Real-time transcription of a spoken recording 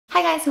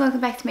Hi guys, and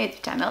welcome back to my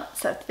YouTube channel.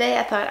 So today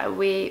I thought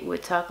we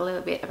would talk a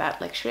little bit about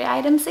luxury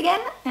items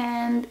again,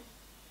 and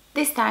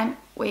this time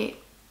we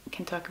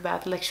can talk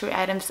about the luxury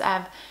items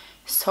I've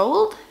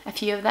sold, a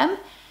few of them,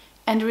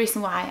 and the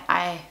reason why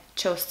I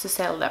chose to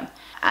sell them.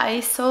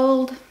 I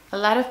sold a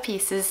lot of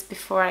pieces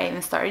before I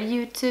even started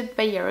YouTube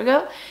a year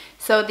ago,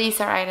 so these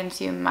are items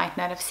you might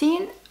not have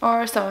seen,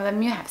 or some of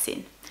them you have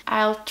seen.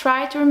 I'll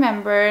try to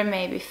remember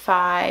maybe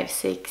 5,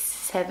 6,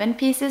 7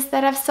 pieces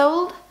that I've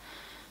sold,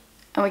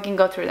 and we can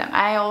go through them.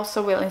 I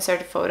also will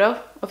insert a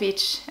photo of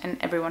each and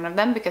every one of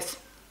them because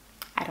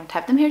I don't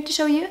have them here to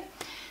show you.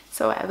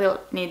 So I will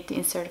need to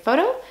insert a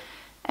photo,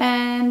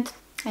 and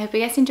I hope you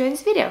guys enjoy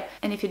this video.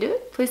 And if you do,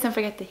 please don't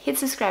forget to hit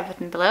the subscribe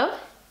button below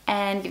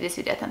and give this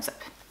video a thumbs up.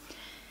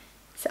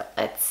 So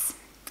let's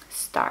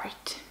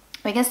start.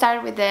 We can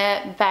start with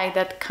the bag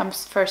that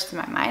comes first to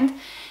my mind,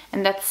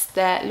 and that's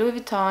the Louis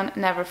Vuitton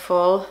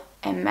Neverfull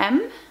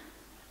MM,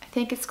 I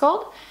think it's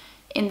called,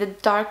 in the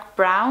dark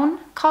brown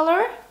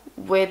color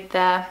with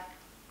the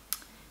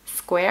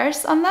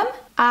squares on them.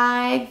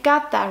 I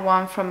got that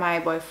one from my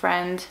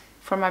boyfriend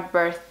for my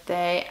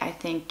birthday, I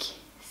think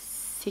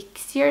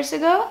 6 years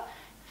ago,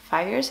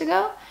 5 years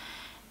ago.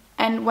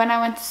 And when I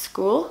went to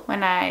school,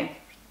 when I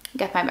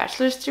got my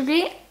bachelor's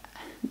degree,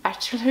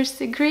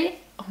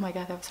 oh my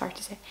god, that was hard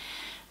to say.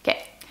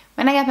 Okay,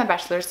 when I got my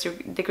bachelor's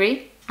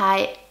degree,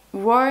 I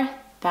wore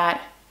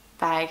that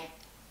bag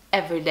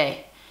every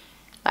day,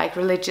 like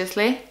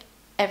religiously,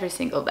 every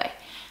single day.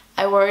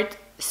 I wore it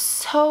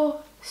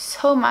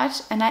so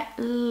much and I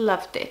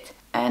loved it.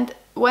 And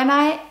when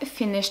I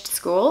finished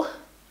school,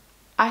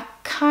 I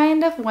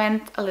kind of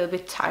went a little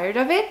bit tired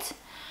of it.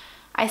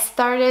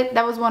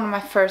 That was one of my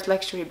first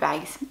luxury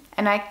bags,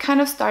 and I kind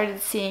of started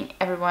seeing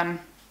everyone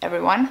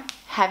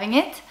having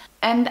it,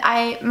 and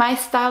my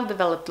style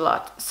developed a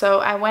lot. So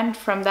I went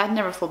from that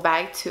Neverfull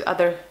bag to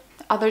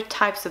other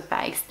types of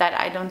bags that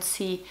I don't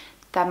see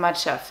that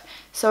much of.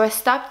 So I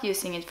stopped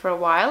using it for a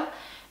while,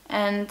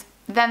 and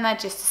then I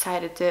just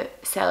decided to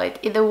sell it.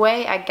 Either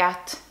way, I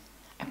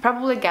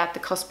probably got the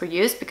cost per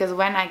use, because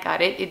when I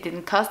got it, it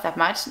didn't cost that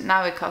much.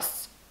 Now it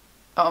costs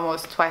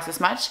almost twice as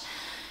much.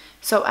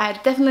 So I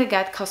definitely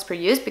got cost per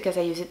use because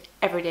I use it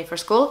every day for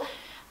school.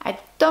 I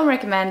don't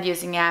recommend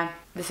using a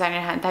designer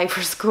handbag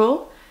for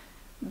school,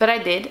 but I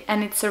did,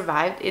 and it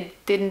survived.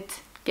 It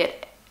didn't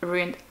get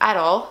ruined at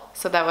all,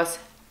 so that was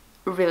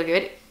really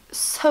good.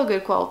 So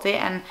good quality,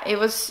 and it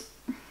was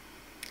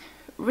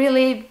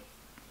really,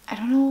 I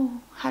don't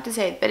know how to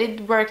say it, but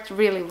it worked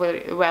really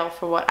well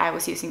for what I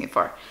was using it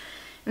for.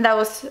 And that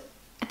was,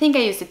 I think I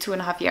used it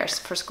 2.5 years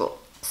for school.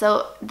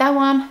 So that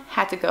one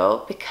had to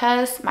go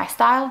because my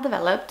style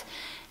developed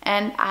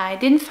and I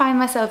didn't find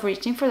myself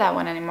reaching for that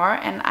one anymore,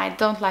 and I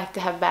don't like to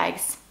have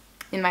bags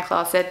in my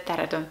closet that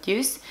I don't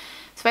use.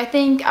 So I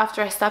think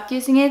after I stopped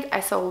using it,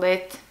 I sold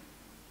it.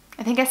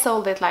 I think I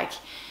sold it like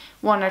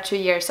 1 or 2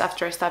 years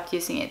after I stopped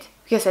using it,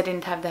 because I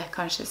didn't have the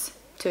conscience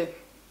to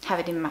have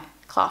it in my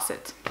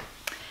closet.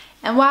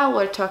 And while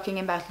we're talking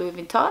about Louis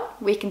Vuitton,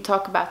 we can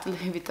talk about the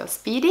Louis Vuitton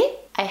Speedy.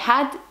 I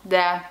had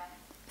the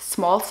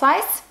small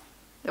size,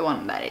 the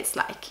one that is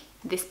like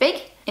this big,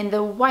 in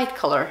the white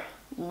color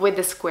with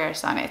the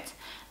squares on it.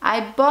 I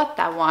bought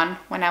that one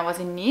when I was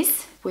in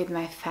Nice with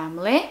my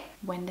family.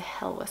 When the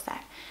hell was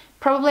that?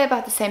 Probably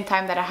about the same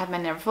time that I had my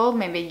Neverfull,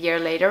 maybe a year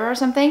later or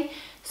something.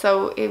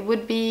 So it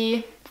would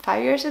be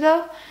 5 years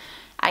ago,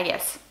 I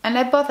guess. And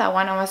I bought that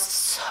one and was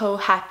so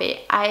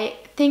happy. I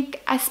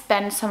think I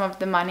spent some of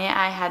the money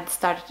I had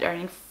started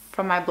earning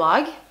from my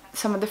blog.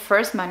 Some of the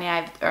first money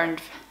I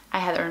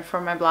had earned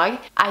from my blog,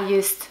 I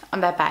used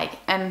on that bag,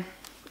 and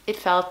it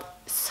felt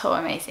so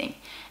amazing.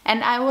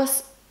 And I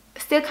was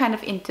still kind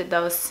of into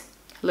those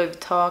Louis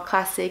Vuitton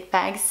classic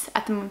bags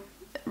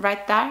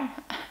right there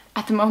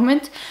at the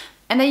moment,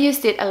 and I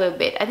used it a little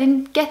bit. I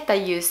didn't get the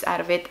use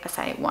out of it as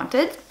I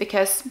wanted,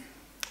 because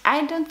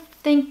I don't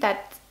think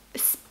that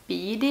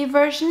Speedy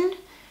version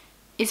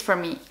is for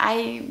me.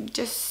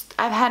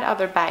 I've had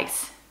other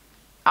bags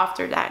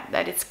after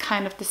that it's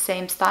kind of the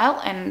same style,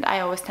 and I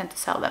always tend to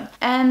sell them.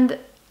 And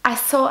I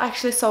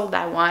actually sold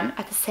that one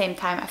at the same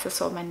time as I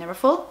sold my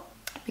Neverfull,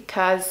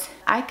 because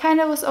I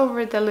kind of was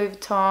over the Louis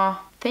Vuitton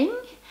thing.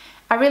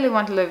 I really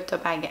want a Louis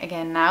Vuitton bag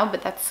again now,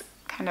 but that's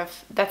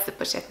the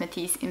Pochette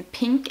Métis in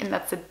pink, and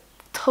that's a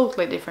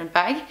totally different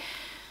bag.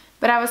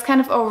 But I was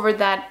kind of over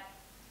that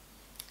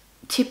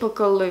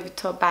typical Louis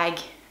Vuitton bag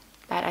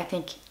that I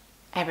think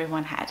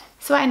everyone had.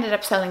 So I ended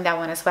up selling that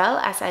one as well,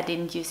 as I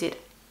didn't use it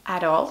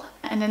at all.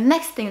 And the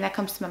next thing that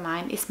comes to my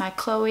mind is my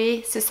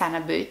Chloë Susanna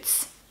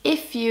boots.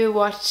 If you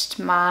watched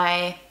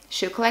my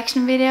shoe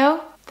collection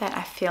video that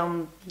I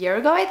filmed a year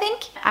ago, I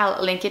think,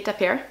 I'll link it up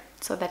here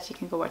so that you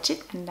can go watch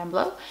it, and down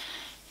below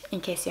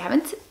in case you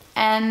haven't.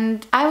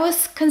 And I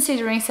was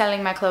considering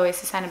selling my Chloë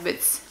Susanna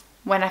boots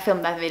when I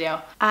filmed that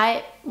video.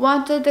 I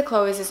wanted the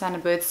Chloë Susanna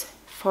boots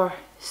for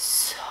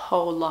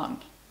so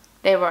long.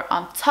 They were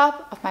on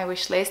top of my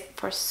wish list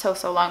for so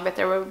long, but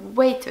they were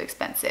way too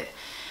expensive.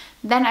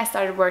 Then I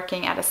started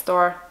working at a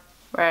store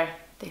where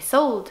they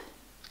sold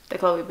the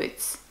Chloë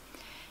boots,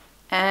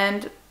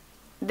 and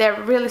there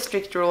are really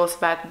strict rules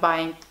about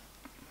buying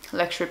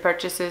luxury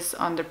purchases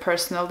on the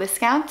personal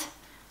discount,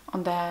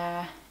 on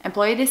the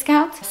employee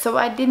discount. So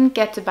I didn't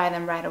get to buy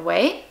them right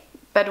away.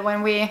 But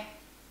when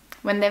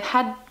they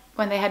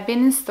had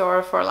been in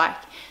store for like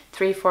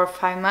 3, 4,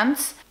 5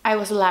 months, I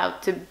was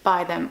allowed to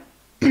buy them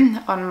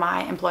on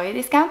my employee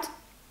discount.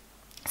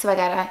 So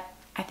I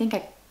think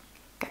I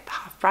got the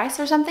half price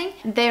or something.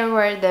 They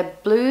were the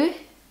blue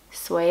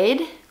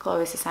suede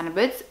Chloë Susanna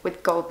boots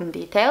with golden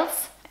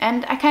details.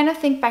 And I kind of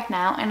think back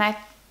now, and I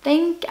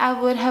think I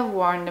would have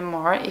worn them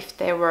more if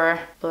they were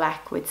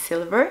black with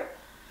silver,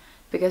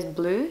 because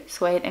blue,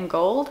 suede and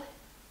gold,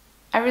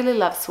 I really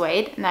love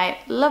suede, and I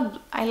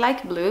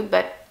like blue,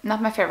 but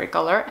not my favorite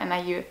color, and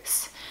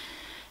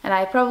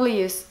I probably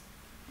use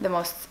the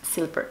most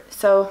silver.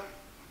 So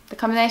the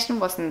combination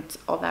wasn't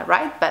all that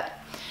right, but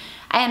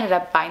I ended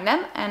up buying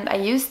them, and I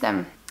used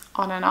them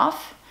on and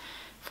off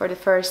for the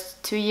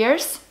first 2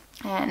 years.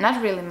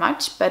 Not really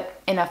much,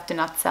 but enough to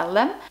not sell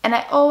them. And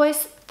I always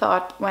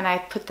thought when I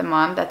put them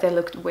on that they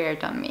looked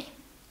weird on me.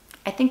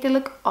 I think they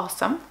look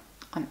awesome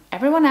on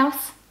everyone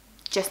else,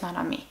 just not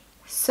on me.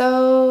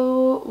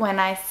 So when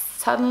I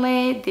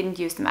suddenly didn't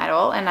use them at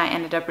all and I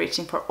ended up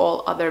reaching for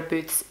all other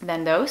boots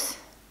than those,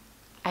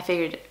 I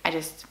figured I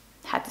just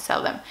had to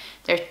sell them.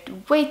 They're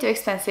way too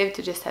expensive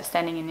to just have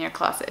standing in your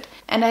closet.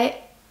 And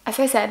as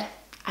I said,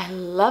 I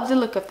love the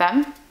look of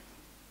them,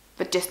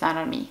 but just not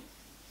on me.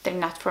 They're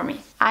not for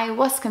me. I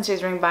was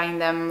considering buying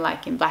them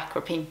like in black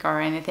or pink or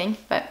anything,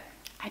 but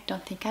I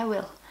don't think I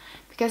will,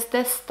 because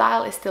the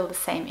style is still the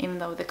same even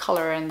though the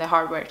color and the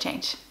hardware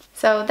change.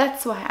 So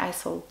that's why I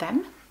sold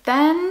them.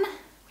 Then,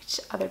 which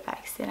other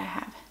bags did I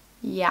have?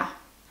 Yeah,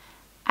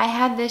 I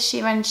had the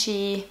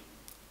Givenchy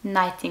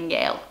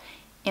Nightingale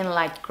in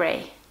light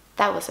grey.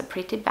 That was a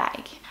pretty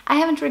bag. I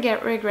haven't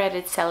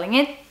regretted selling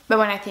it, but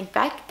when I think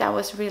back, that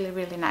was really,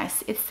 really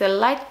nice. It's the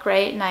light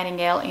grey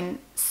Nightingale in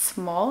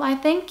small, I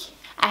think.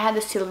 I had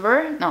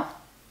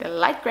the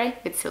light grey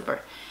with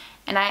silver.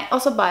 And I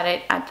also bought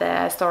it at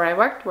the store I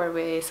worked, where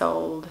they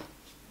still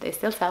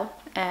sell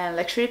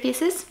luxury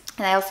pieces.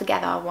 And I also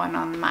got one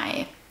on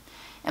my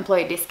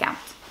employee discount.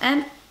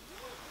 And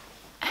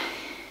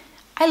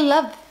I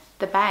love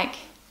the bag.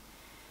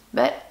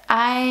 But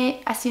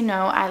as you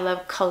know, I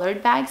love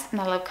colored bags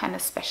and I love kind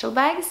of special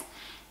bags.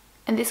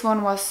 And this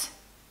one was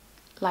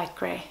light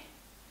grey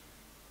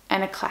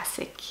and a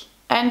classic.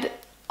 And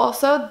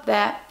also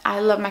I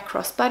love my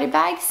crossbody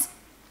bags.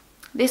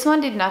 This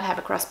one did not have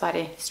a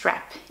crossbody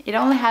strap. It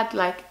only had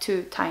like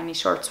 2 tiny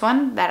shorts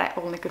one that I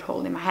only could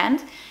hold in my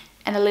hand,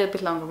 and a little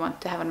bit longer one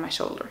to have on my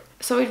shoulder.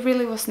 So it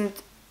really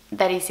wasn't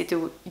that easy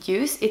to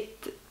use.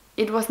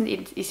 It wasn't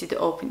easy to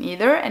open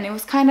either, and it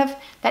was kind of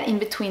that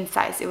in-between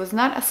size. It was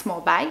not a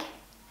small bag,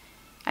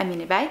 a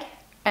mini bag,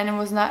 and it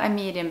was not a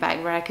medium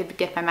bag where I could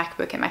get my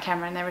MacBook and my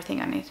camera and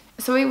everything on it.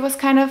 So it was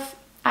kind of,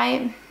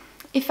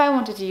 if I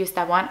wanted to use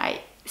that one,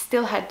 I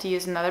still had to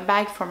use another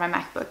bag for my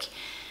MacBook.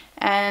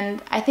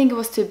 And I think it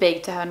was too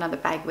big to have another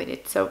bag with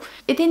it. So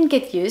it didn't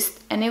get used,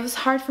 and it was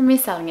hard for me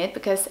selling it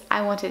because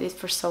I wanted it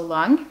for so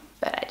long,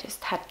 but I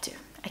just had to.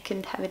 I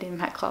couldn't have it in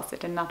my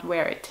closet and not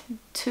wear it.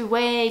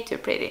 Way too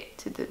pretty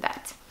to do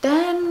that.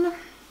 Then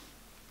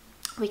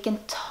we can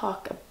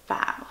talk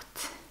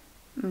about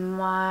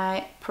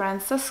my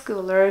Proenza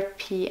Schouler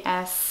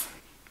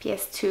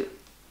PS2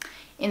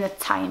 in a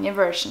tiny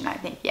version, I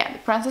think. Yeah, the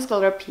Proenza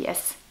Schouler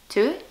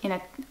PS2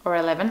 or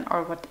 11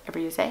 or whatever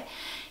you say,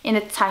 in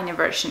a tiny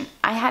version.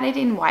 I had it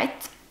in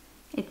white.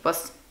 It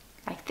was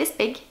like this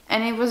big,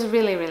 and it was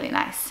really, really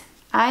nice.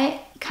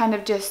 I kind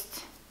of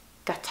just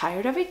got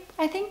tired of it,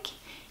 I think.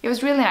 It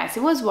was really nice.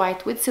 It was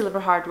white with silver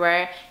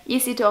hardware,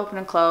 easy to open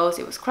and close.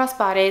 It was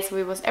crossbody, so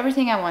it was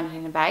everything I wanted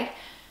in a bag.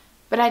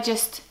 But at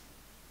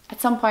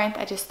some point,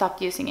 I just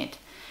stopped using it.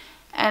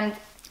 And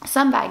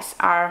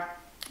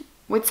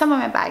with some of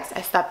my bags,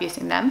 I stopped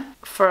using them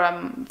for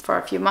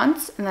a few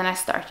months, and then I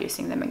start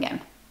using them again.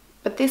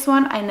 But this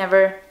one, I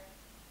never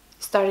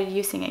started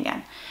using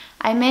again.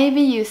 I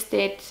maybe used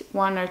it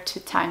 1 or 2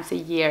 times a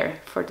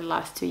year for the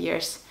last 2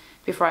 years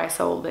before I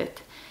sold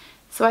it.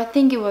 So I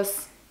think it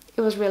was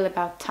really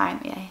about time.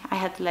 Yeah, I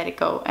had to let it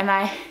go, and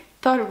I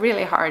thought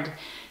really hard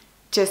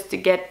just to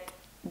get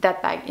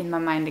that bag in my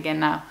mind again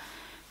now.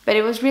 But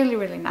it was really,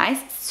 really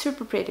nice.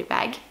 Super pretty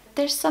bag.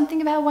 There's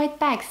something about white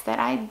bags that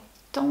I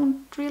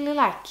don't really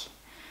like.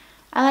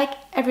 I like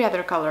every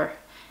other color.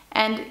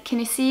 And can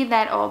you see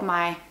that all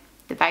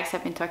the bags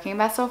I've been talking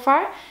about so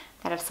far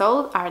that I've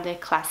sold are the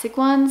classic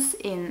ones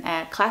in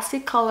a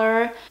classic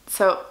color.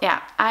 So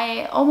yeah,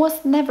 I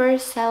almost never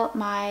sell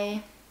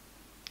my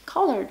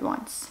colored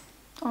ones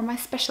or my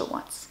special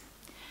ones,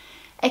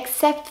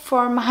 except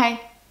for my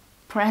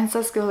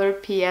Proenza Schouler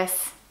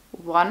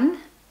PS1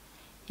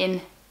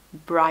 in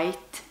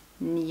bright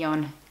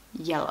neon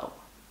yellow.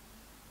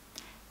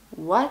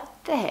 What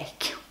the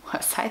heck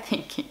was I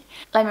thinking?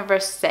 Let me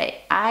first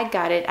say, I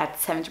got it at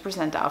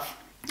 70% off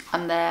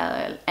on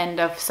the end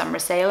of summer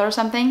sale or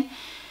something.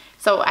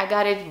 So I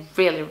got it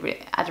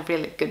really at a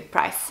really good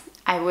price.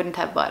 I wouldn't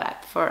have bought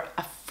it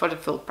for the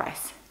full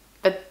price.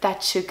 but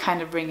that should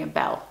kind of ring a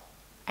bell,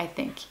 I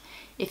think.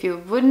 If you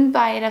wouldn't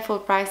buy it at full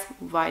price,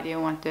 why do you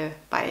want to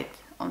buy it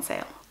on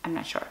sale? I'm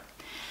not sure.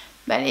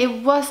 But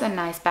it was a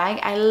nice bag.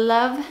 I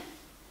love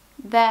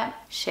the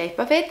shape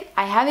of it.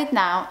 I have it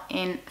now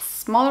in a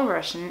smaller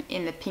version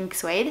in the pink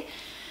suede.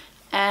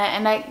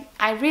 And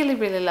I really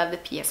love the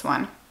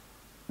PS1.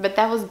 But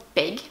that was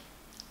big,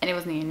 and it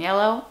was neon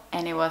yellow,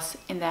 and it was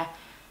in the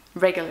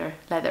regular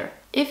leather.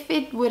 If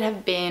it would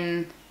have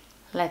been,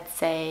 let's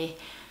say,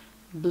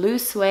 blue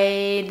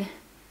suede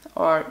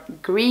or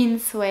green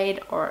suede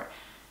or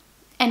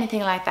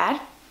anything like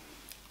that,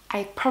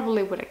 I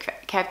probably would have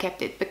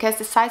kept it, because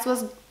the size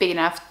was big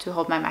enough to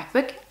hold my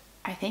MacBook,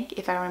 I think,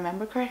 if I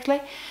remember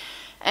correctly,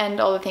 and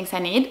all the things I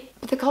need.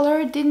 But the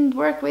color didn't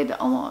work with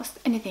almost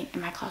anything in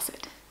my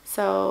closet,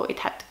 so it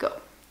had to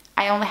go.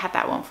 I only had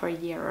that one for a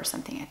year or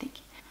something, I think.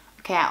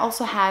 Okay, I've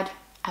also had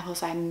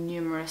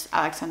numerous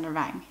Alexander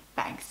Wang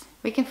bags.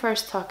 We can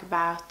first talk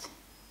about...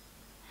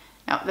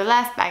 No, the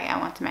last bag I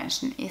want to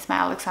mention is my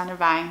Alexander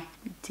Wang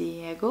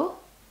Diego.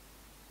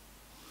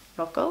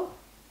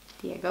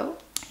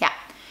 Yeah,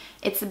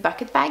 it's a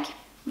bucket bag.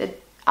 The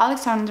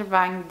Alexander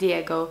Wang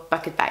Diego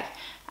bucket bag.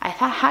 I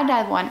had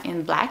that one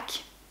in black.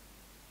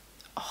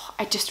 Oh,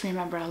 I just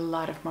remember a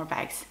lot of more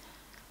bags.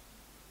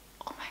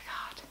 Oh my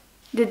god.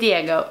 The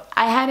Diego.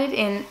 I had it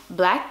in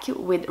black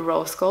with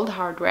rose gold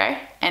hardware,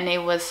 and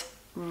it was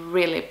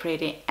really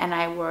pretty, and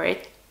I wore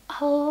it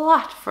a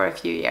lot for a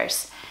few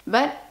years.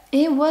 But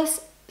it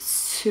was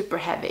super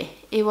heavy.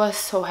 It was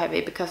so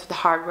heavy because of the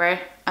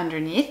hardware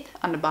underneath,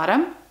 on the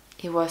bottom.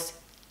 It was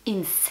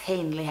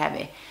insanely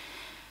heavy.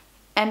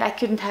 And I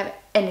couldn't have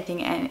anything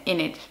in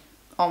it,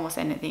 almost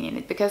anything in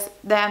it, because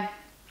the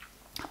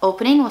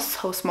opening was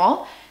so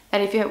small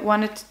that if you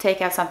wanted to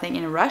take out something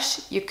in a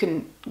rush, you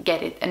couldn't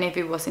get it. And if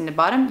it was in the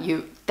bottom,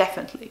 you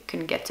definitely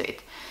couldn't get to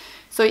it.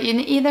 So you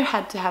either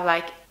had to have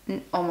like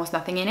almost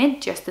nothing in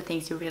it, just the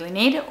things you really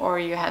need, or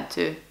you had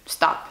to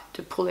stop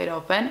to pull it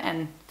open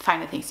and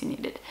find the things you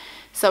needed.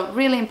 So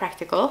really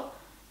unpractical,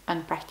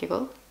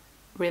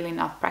 really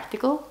not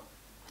practical,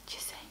 what you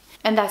say?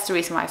 And that's the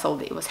reason why I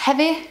sold it. It was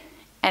heavy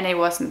and it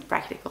wasn't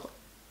practical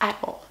at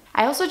all.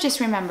 I also just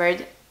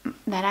remembered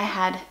that I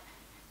had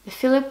the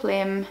Philip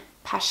Lim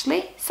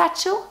Pashley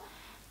satchel.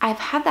 I've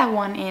had that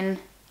one in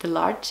the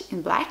large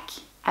in black.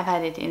 I've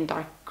had it in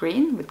dark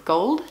green with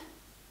gold,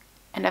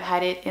 and I've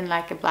had it in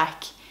like a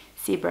black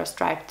zebra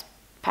striped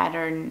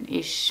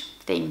pattern-ish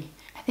thing.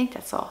 I think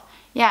that's all.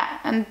 Yeah,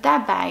 and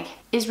that bag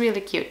is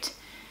really cute.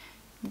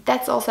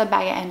 That's also a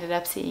bag I ended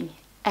up seeing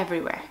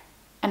everywhere.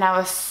 And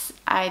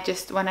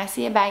when I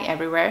see a bag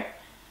everywhere,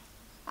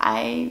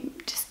 I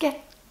just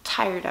get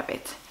tired of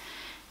it.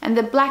 And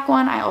the black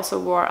one I also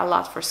wore a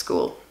lot for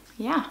school.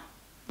 Yeah,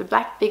 the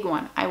black big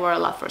one I wore a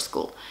lot for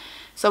school.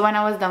 So when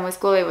I was done with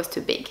school, it was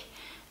too big.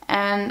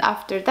 And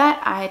after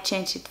that, I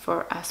changed it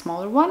for a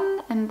smaller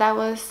one, and that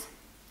was...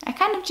 I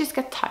kind of just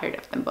got tired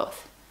of them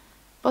both.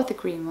 Both the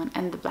green one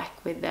and the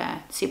black with the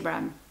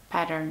zebra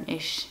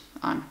pattern-ish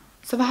on.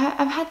 So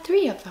I've had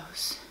 3 of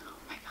those. Oh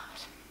my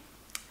god.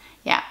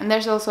 Yeah, and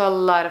there's also a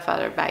lot of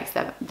other bags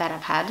that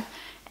I've had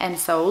and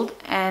sold.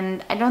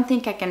 And I don't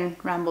think I can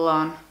ramble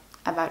on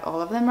about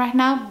all of them right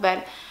now,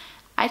 but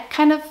I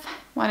kind of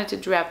wanted to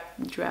draw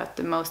out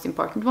the most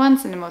important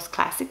ones and the most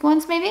classic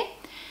ones maybe,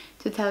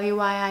 to tell you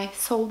why I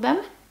sold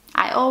them.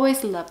 I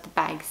always love the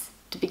bags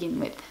to begin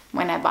with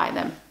when I buy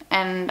them.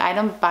 And I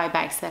don't buy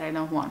bags that I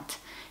don't want.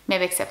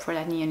 Maybe except for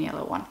that neon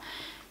yellow one.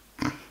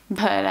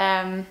 But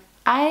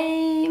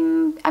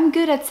I'm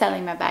good at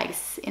selling my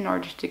bags in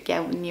order to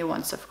get new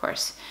ones, of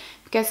course.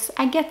 Because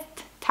I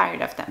get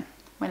tired of them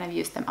when I've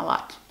used them a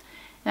lot.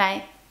 And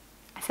I,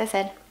 as I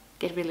said,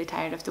 get really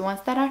tired of the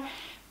ones that are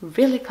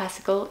really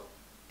classical,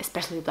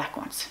 especially black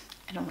ones.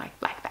 I don't like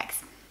black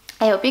bags.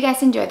 I hope you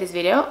guys enjoyed this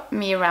video,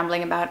 me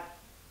rambling about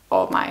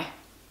all my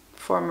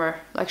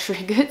former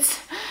luxury goods.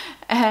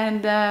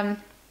 And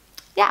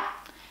yeah,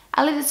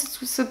 I'll leave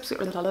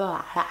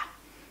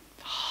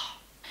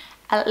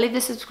the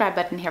subscribe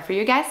button here for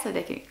you guys so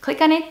that you can click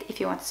on it if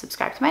you want to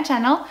subscribe to my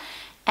channel.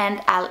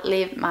 And I'll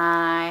leave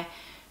my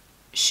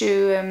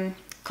shoe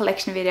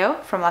collection video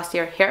from last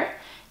year here,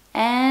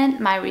 and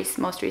my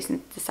most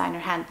recent designer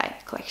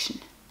handbag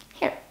collection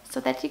here, so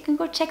that you can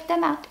go check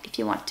them out if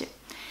you want to.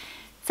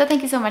 So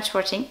thank you so much for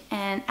watching,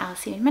 and I'll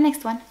see you in my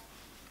next one.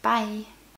 Bye!